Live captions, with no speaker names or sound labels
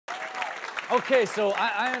Okay, so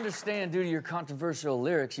I understand due to your controversial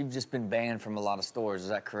lyrics, you've just been banned from a lot of stores. Is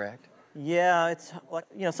that correct? Yeah, it's like,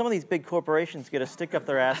 you know, some of these big corporations get a stick up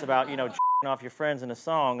their ass about, you know, off your friends in a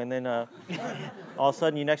song, and then all of a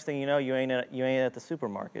sudden, next thing you know, you ain't at the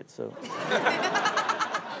supermarket. So,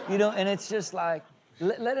 you know, and it's just like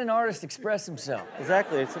let an artist express himself.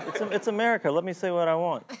 Exactly, it's America. Let me say what I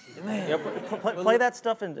want. Man. You know, play that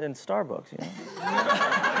stuff in Starbucks. You know.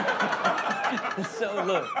 So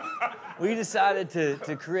look, we decided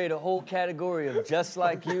to create a whole category of just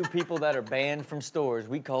like you, people that are banned from stores.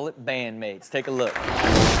 We call it bandmates. Take a look.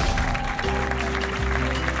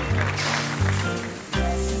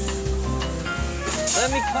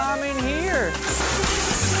 Let me climb in here.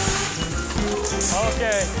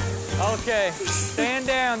 Okay. Stand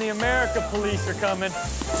down. The America police are coming.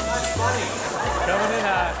 That's funny. Coming in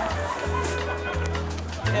hot.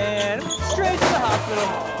 And straight to the hospital.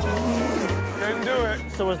 Couldn't do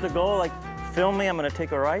it. So was the goal, like, film me, I'm gonna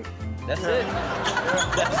take a right? That's it.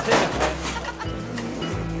 That's it, man.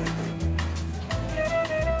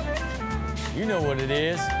 You know what it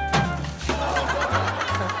is.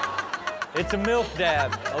 It's a milk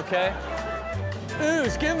dab, okay? Ooh,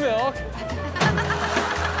 skim milk.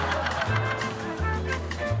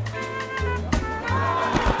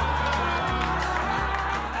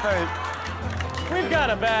 Hey. We've got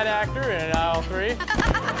a bad actor in aisle 3.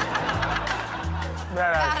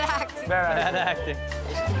 Bad acting.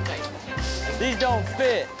 These don't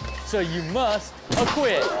fit, so you must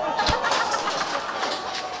acquit.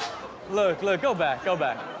 Look, go back. I'm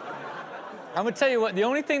gonna tell you what, the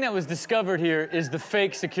only thing that was discovered here is the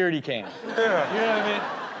fake security cam. Yeah. You know what I mean?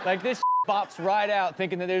 Like, this bops right out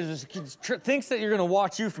thinking that there's this, thinks that you're gonna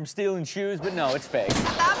watch you from stealing shoes, but no, it's fake.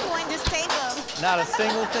 At that point, just take them. Not a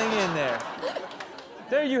single thing in there.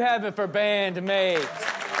 There you have it for bandmates.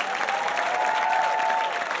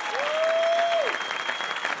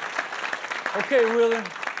 Okay, Willie,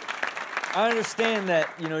 I understand that,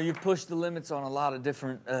 you know, you've pushed the limits on a lot of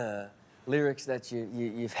different lyrics that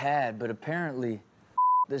you've had, but apparently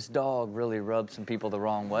this dog really rubbed some people the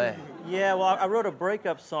wrong way. Yeah, well, I wrote a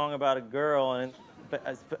breakup song about a girl, and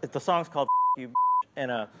the song's called You,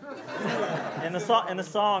 and in the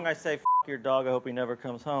song I say, your dog, I hope he never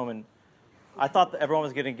comes home, and I thought that everyone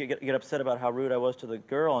was gonna get upset about how rude I was to the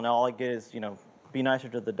girl, and all I get is, you know, be nicer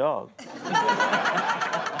to the dog.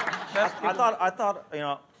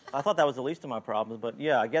 I thought that was the least of my problems, but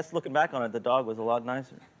yeah, I guess looking back on it, the dog was a lot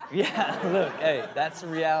nicer. Yeah, look, hey, that's the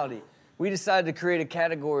reality. We decided to create a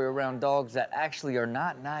category around dogs that actually are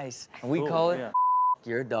not nice, and we call it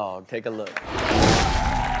Your Dog. Take a look.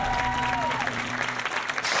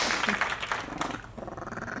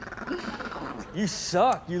 You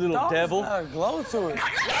suck, you little devil. Glow to it.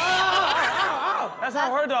 That's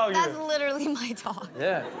how her dog is. That's literally my dog.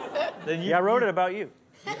 Yeah. Then I wrote it about you.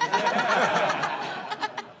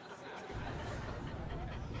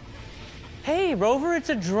 Hey, Rover, it's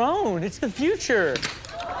a drone. It's the future. The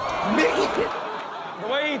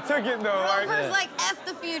way he took it, though, Rover's like, F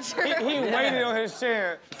the future. He waited on his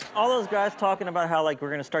chance. All those guys talking about how, like,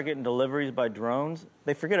 we're gonna start getting deliveries by drones,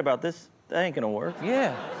 they forget about this. That ain't gonna work.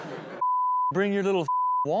 Yeah. Bring your little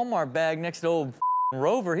Walmart bag next to old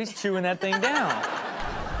Rover. He's chewing that thing down.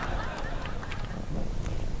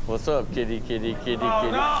 What's up, kitty? Oh, no! Oh,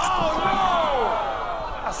 no!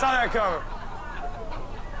 I saw that coming.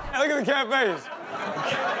 Hey, look at the cat face.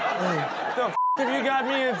 What the f have you got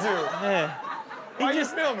me into? Yeah. Why you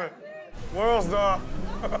filming? World star.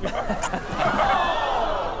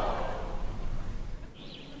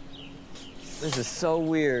 This is so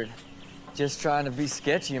weird. Just trying to be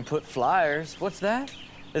sketchy and put flyers. What's that?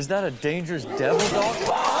 Is that a dangerous devil dog?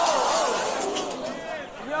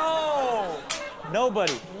 Yo!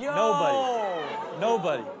 Nobody.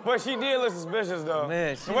 Nobody. But she did look suspicious, though.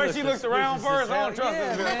 Man, the way she looked around first, I don't trust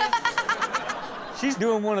this bitch. She's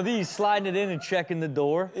doing one of these, sliding it in and checking the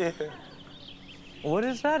door. Yeah. What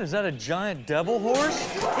is that? Is that a giant devil horse?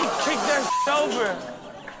 He kicked that open.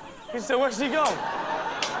 He said, where'd she go?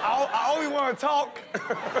 I only want to talk.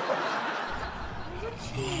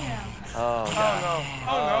 Oh, God. Oh, no.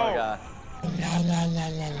 Oh, no. God.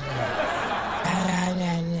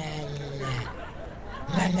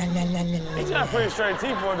 He's got pretty straight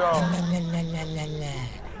teeth for a dog.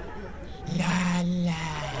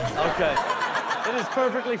 Okay. It is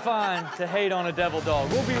perfectly fine to hate on a devil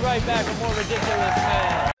dog. We'll be right back with more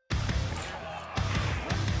Ridiculousness.